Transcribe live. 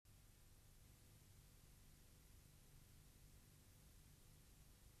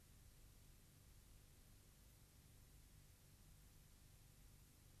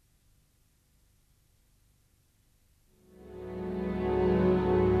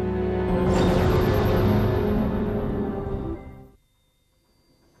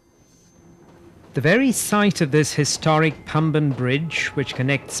The very sight of this historic Pamban bridge, which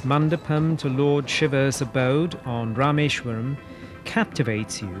connects Mandapam to Lord Shiva's abode on Rameshwaram,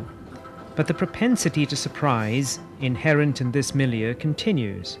 captivates you, but the propensity to surprise inherent in this milieu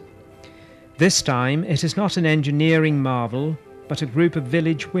continues. This time it is not an engineering marvel, but a group of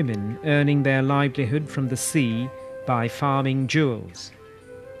village women earning their livelihood from the sea by farming jewels.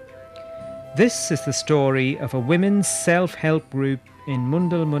 This is the story of a women's self-help group in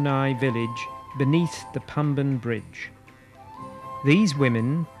Mundalmunai village beneath the Pamban Bridge. These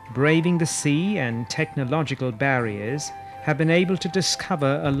women, braving the sea and technological barriers, have been able to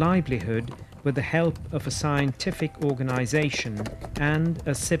discover a livelihood with the help of a scientific organization and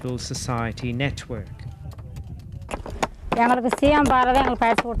a civil society network. எங்களுக்கு CMFRI தான் எங்களுக்கு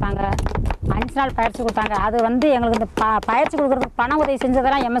பயிற்சி கொடுத்தாங்க. 5 நாள் பயிற்சி கொடுத்தாங்க. அது வந்து எங்களுக்கு இந்த பயிற்சி கொடுக்கறதுக்கு பண உதவி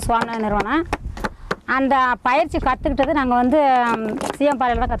செஞ்சதெல்லாம் MS சுவாமிநாதன் நிறுவனம். அந்த பயிற்சி கற்றுக்கிட்டது நாங்கள் வந்து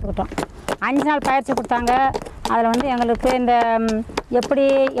CMFRIல தான் கற்றுக்கிட்டோம். 5 நாள் பயிற்சி கொடுத்தாங்க. அதில் வந்து எங்களுக்கு இந்த எப்படி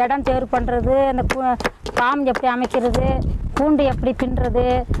இடம் தேர்வு பண்ணுறது, அந்த ஃபார்ம் எப்படி அமைக்கிறது, கூண்டு எப்படி பின்னுறது,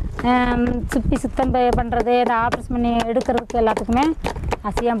 சிப்பி சுத்தம் பண்ணுறது, இந்த ஆப்ரேஷன் பண்ணி எடுக்கிறதுக்கு எல்லாத்துக்குமே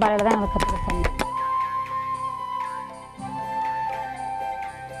CMFRIல தான் எங்களுக்கு கற்றுக்கிட்டாங்க.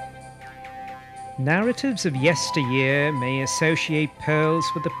 Narratives of yesteryear may associate pearls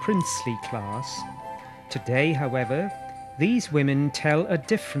with the princely class. Today, however, these women tell a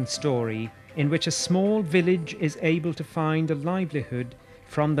different story in which a small village is able to find a livelihood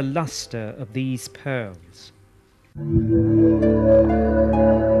from the luster of these pearls.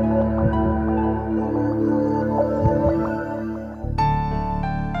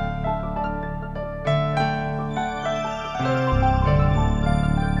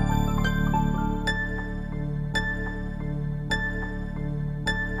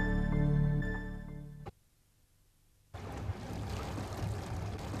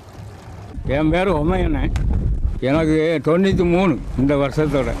 என் பேர் ஒமையண்ணே. எனக்கு 93 இந்த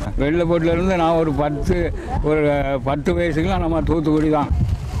வருஷத்தோட. வெள்ளப்போட்டிலேருந்து நான் ஒரு 10 வயசுக்குலாம் நம்ம தூத்துக்குடி தான்.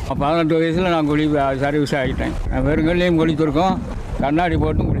 18 வயசில் நான் சர்வீஸ் ஆகிட்டேன். வெறுங்கல்லையும் குளிச்சிருக்கோம், கண்ணாடி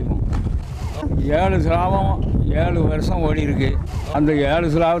போட்டும் குளிப்போம். 7 ஸ்லாபம் 7 வருஷம் ஓடி இருக்கு. அந்த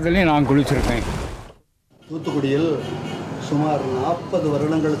 7 ஸ்லாபத்துலேயும் நான் குளிச்சிருக்கேன். தூத்துக்குடியில் சுமார் 40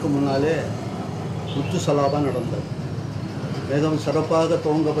 வருடங்களுக்கு முன்னாலே முத்து சலாபம் நடந்தது. மிகவும் சிறப்பாக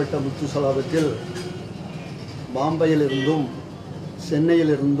துவங்கப்பட்ட முத்து சலாபத்தில் பாம்பையிலிருந்தும்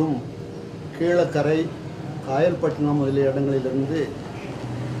சென்னையிலிருந்தும் கீழக்கரை காயல்பட்டினம் முதலிய இடங்களிலிருந்து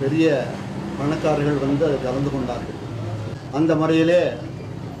பெரிய பணக்காரர்கள் வந்து அதை கலந்து கொண்டார்கள். அந்த முறையிலே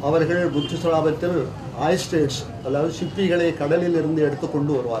அவர்கள் முத்து சலாபத்தில் ஆயிஸ்டேட்ஸ், அதாவது சிப்பிகளை கடலில் இருந்து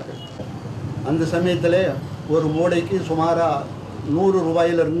எடுத்துக்கொண்டு வருவார்கள். அந்த சமயத்தில் ஒரு மூடைக்கு சுமாராக 100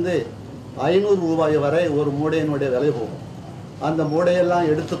 ரூபாயிலிருந்து 500 ரூபாய் வரை ஒரு மூடையினுடைய விலை போகும். அந்த மூடையெல்லாம்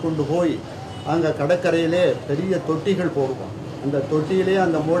எடுத்துக்கொண்டு போய் அங்கே கடற்கரையிலே பெரிய தொட்டிகள் போடுவோம். அந்த தொட்டியிலே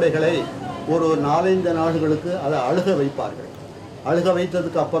அந்த மூடைகளை ஒரு 4-5 நாடுகளுக்கு அதை அழுக வைப்பார்கள். அழுக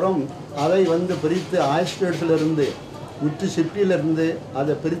வைத்ததுக்கு அப்புறம் அதை வந்து பிரித்து ஆயிஸ்டேட்ஸிலிருந்து முத்து சிப்பியிலிருந்து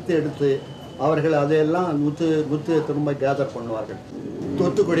அதை பிரித்து எடுத்து அவர்கள் அதையெல்லாம் முத்து திரும்ப கேதர் பண்ணுவார்கள்.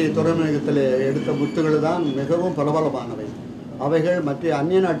 தூத்துக்குடி துறைமுகத்தில் எடுத்த முத்துகள் தான் மிகவும் பிரபலமானவை. அவைகள் மற்ற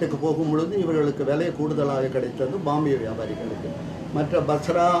அந்நிய நாட்டுக்கு போகும் பொழுது இவர்களுக்கு விலை கூடுதலாக கிடைத்தது பாம்பே வியாபாரிகளுக்கு. மற்ற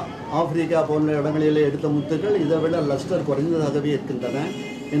பஸ்ரா, ஆப்பிரிக்கா போன்ற இடங்களில் எடுத்த முத்துக்கள் இதை விட லஸ்டர் குறைந்ததாகவே இருக்கின்றன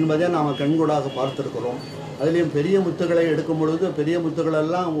என்பதை நாம் கண்கூடாக பார்த்துருக்கிறோம். அதுலேயும் பெரிய முத்துக்களை எடுக்கும் பொழுது பெரிய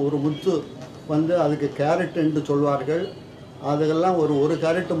முத்துக்களெல்லாம் ஒரு முத்து வந்து அதுக்கு கேரட் என்று சொல்வார்கள். அதுக்கெல்லாம் ஒரு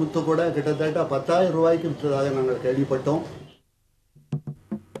கேரட் முத்து கூட கிட்டத்தட்ட 10,000 ரூபாய்க்கு விற்றதாக நாங்கள் கேள்விப்பட்டோம்.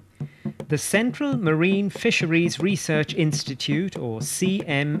 The Central Marine Fisheries Research Institute, or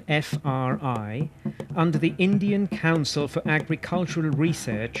CMFRI, under the Indian Council for Agricultural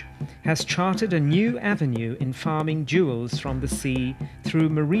Research, has charted a new avenue in farming jewels from the sea through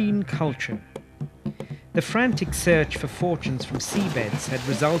marine culture. The frantic search for fortunes from seabeds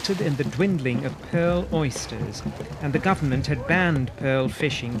had resulted in the dwindling of pearl oysters, and the government had banned pearl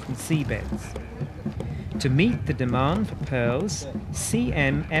fishing from seabeds. To meet the demand for pearls,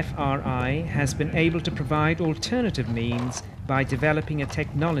 CMFRI has been able to provide alternative means by developing a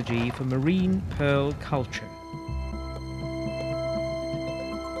technology for marine pearl culture.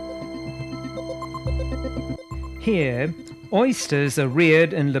 Here, oysters are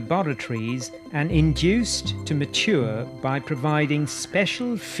reared in laboratories and induced to mature by providing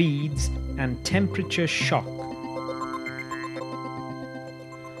special feeds and temperature shock.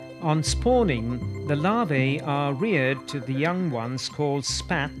 On spawning, the larvae are reared to the young ones called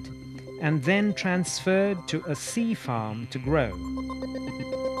spat and then transferred to a sea farm to grow.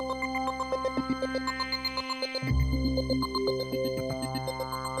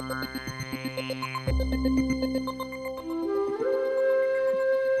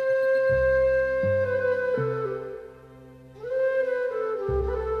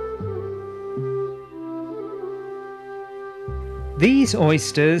 These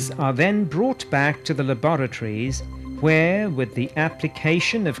oysters are then brought back to the laboratories where, with the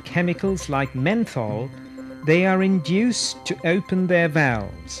application of chemicals like menthol, they are induced to open their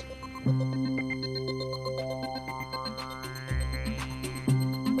valves.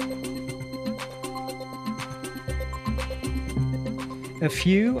 A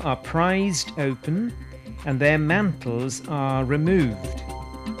few are prized open and their mantles are removed.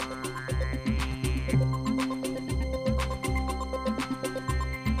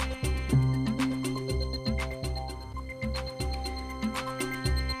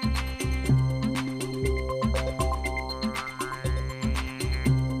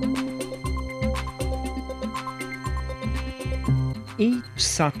 Each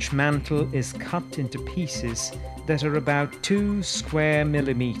such mantle is cut into pieces that are about 2 square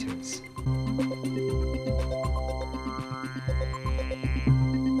millimeters.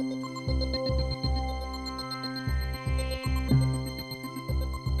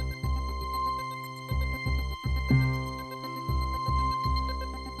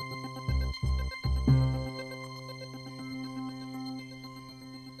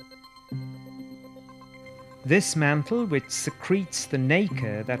 This mantle, which secretes the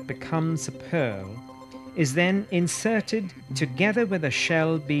nacre that becomes a pearl, is then inserted together with a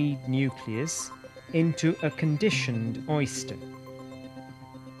shell bead nucleus into a conditioned oyster.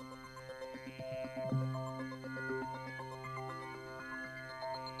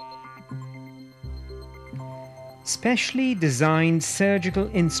 Specially designed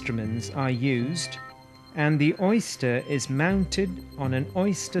surgical instruments are used, and the oyster is mounted on an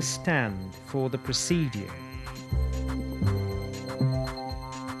oyster stand for the procedure.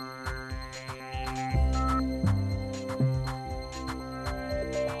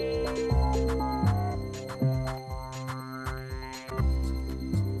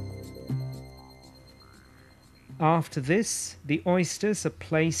 After this, the oysters are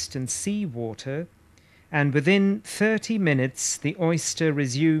placed in sea water, and within 30 minutes the oyster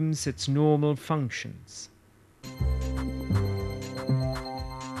resumes its normal functions.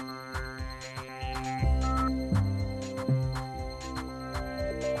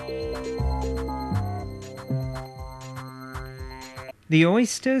 The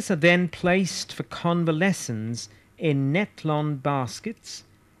oysters are then placed for convalescence in Netlon baskets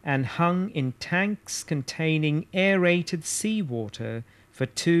and hung in tanks containing aerated seawater for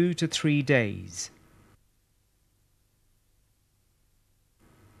 2 to 3 days.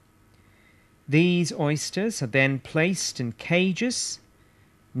 These oysters are then placed in cages,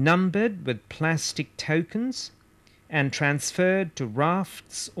 numbered with plastic tokens, and transferred to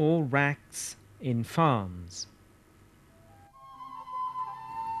rafts or racks in farms.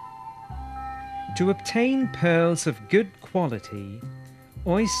 To obtain pearls of good quality,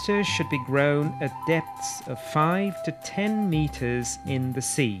 oysters should be grown at depths of 5 to 10 meters in the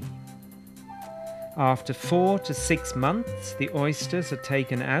sea. After 4 to 6 months, the oysters are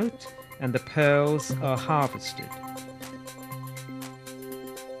taken out and the pearls are harvested.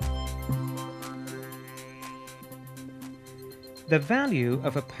 The value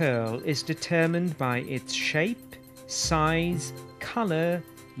of a pearl is determined by its shape, size, color,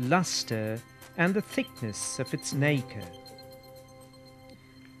 luster, and the thickness of its nacre.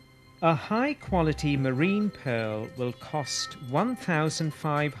 A high-quality marine pearl will cost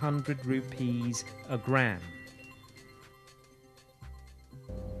 1,500 rupees a gram.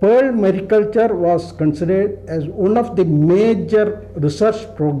 Pearl mariculture was considered as one of the major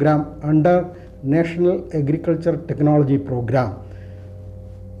research programs under National Agriculture Technology Program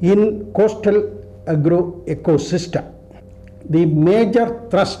in coastal agro ecosystem. The major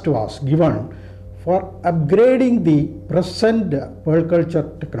thrust was given for upgrading the present pearl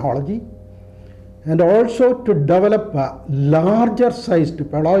culture technology and also to develop larger sized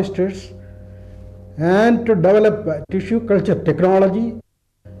pearl oysters and to develop tissue culture technology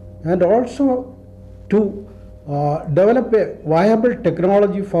and also to develop a viable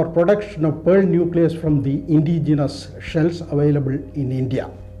technology for production of pearl nucleus from the indigenous shells available in India.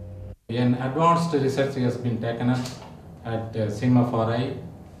 An advanced research has been taken up at CMFRI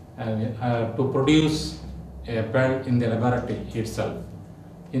to produce a pearl in the laboratory itself.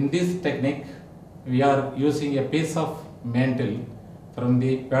 In this technique, we are using a piece of mantle from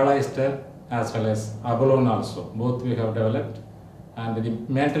the pearl oyster as well as abalone also. Both we have developed, and the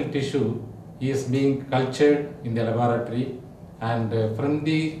mantle tissue is being cultured in the laboratory, and from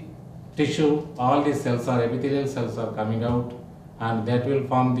the tissue all the cells are epithelial cells are coming out, and that will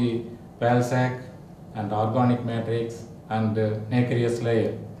form the pearl sac and organic matrix and nacreous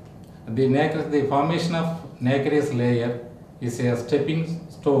layer. The formation of nacreous layer is a stepping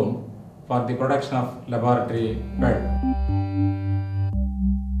stone for the production of laboratory pearl.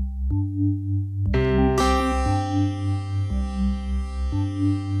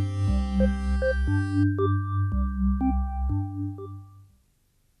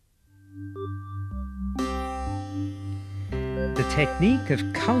 The technique of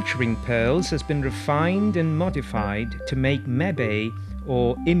culturing pearls has been refined and modified to make mebe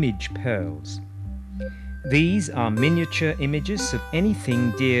or image pearls. These are miniature images of anything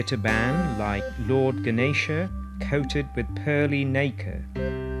dear to man, like Lord Ganesha, coated with pearly nacre.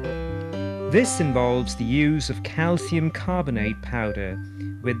 This involves the use of calcium carbonate powder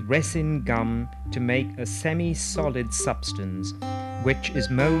with resin gum to make a semi-solid substance, which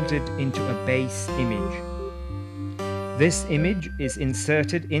is molded into a base image. This image is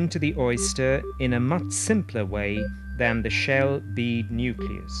inserted into the oyster in a much simpler way than the shell bead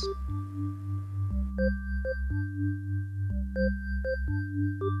nucleus.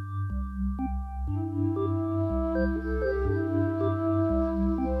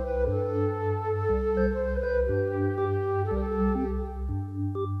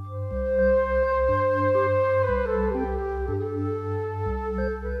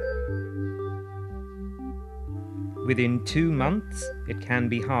 Within 2 months, it can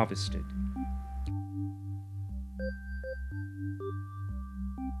be harvested.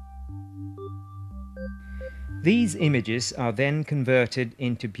 These images are then converted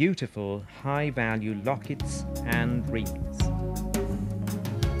into beautiful, high-value lockets and rings.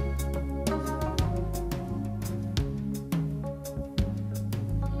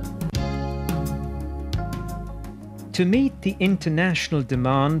 To meet the international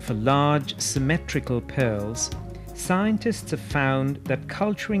demand for large, symmetrical pearls, scientists have found that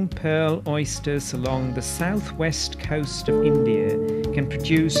culturing pearl oysters along the southwest coast of India can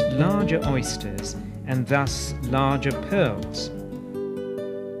produce larger oysters and thus larger pearls.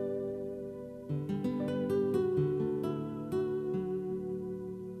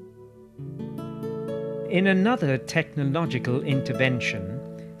 In another technological intervention,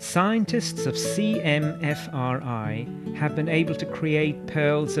 scientists of CMFRI have been able to create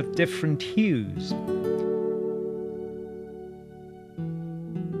pearls of different hues.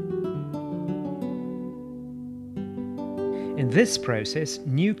 In this process,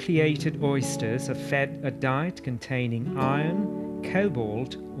 nucleated oysters are fed a diet containing iron,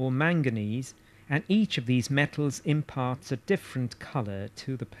 cobalt, or manganese, and each of these metals imparts a different color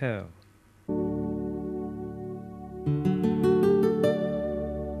to the pearl.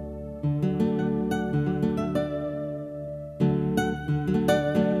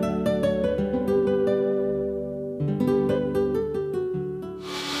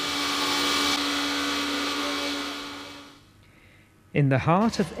 In the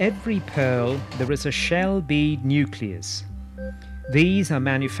heart of every pearl, there is a shell bead nucleus. These are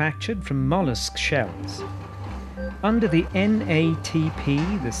manufactured from mollusk shells. Under the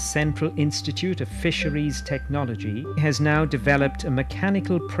NATP, the Central Institute of Fisheries Technology, has now developed a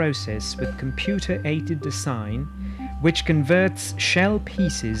mechanical process with computer-aided design which converts shell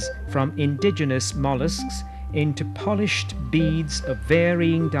pieces from indigenous mollusks into polished beads of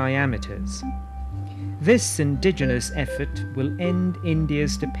varying diameters. This indigenous effort will end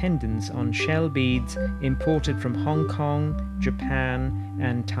India's dependence on shell beads imported from Hong Kong, Japan,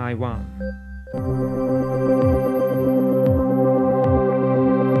 and Taiwan.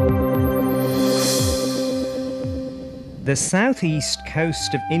 The southeast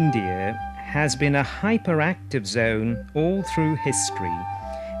coast of India has been a hyperactive zone all through history,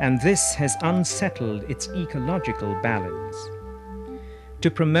 and this has unsettled its ecological balance. To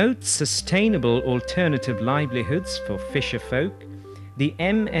promote sustainable alternative livelihoods for fisher folk, the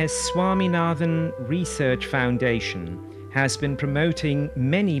M.S. Swaminathan Research Foundation has been promoting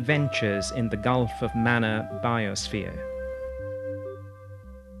many ventures in the Gulf of Mannar biosphere.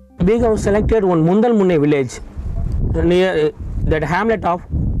 We have selected one Mundal Munne village near that hamlet of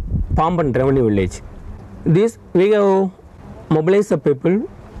Pamban Revenue Village. This we have mobilized the people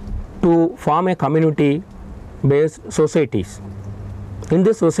to form a community-based societies. In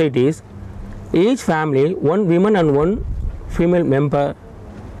these societies, each family, one woman and one female member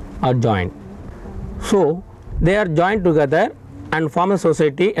are joined. So, they are joined together and form a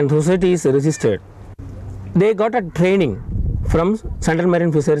society, and society is registered. They got a training from Central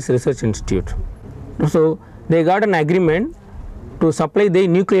Marine Fisheries Research Institute. So, they got an agreement to supply the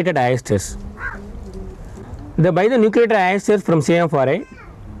nucleated oysters. They buy the nucleated oysters from CMFRI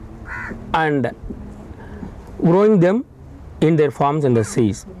and growing them in their farms in the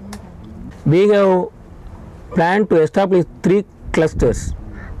seas. We have planned to establish 3 clusters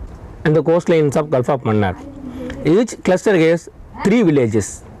in the coastlines of Gulf of Mannar. Each cluster has 3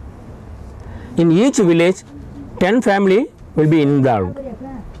 villages. In each village, 10 families will be involved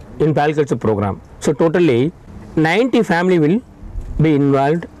in agriculture program. So totally 90 families will be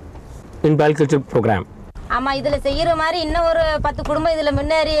involved in agriculture program. ஆமாம் இதில் செய்கிற மாதிரி இன்னும் ஒரு 10 குடும்பம் இதில்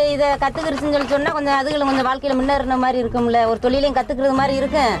முன்னேறி இதை கற்றுக்கிருச்சுன்னு சொல்லி சொன்னால் கொஞ்சம் அதுகளும் கொஞ்சம் வாழ்க்கையில் முன்னேறின மாதிரி இருக்கும்ல, ஒரு தொழிலையும் கற்றுக்கிறது மாதிரி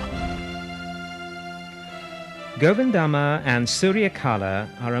இருக்கு. Govindama and Suryakala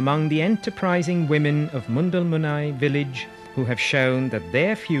are among the enterprising women of Mundalmunai village who have shown that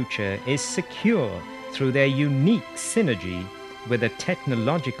their future is secure through their unique synergy with a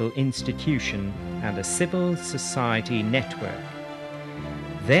technological institution and a civil society network.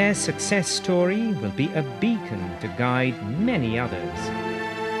 Their success story will be a beacon to guide many others.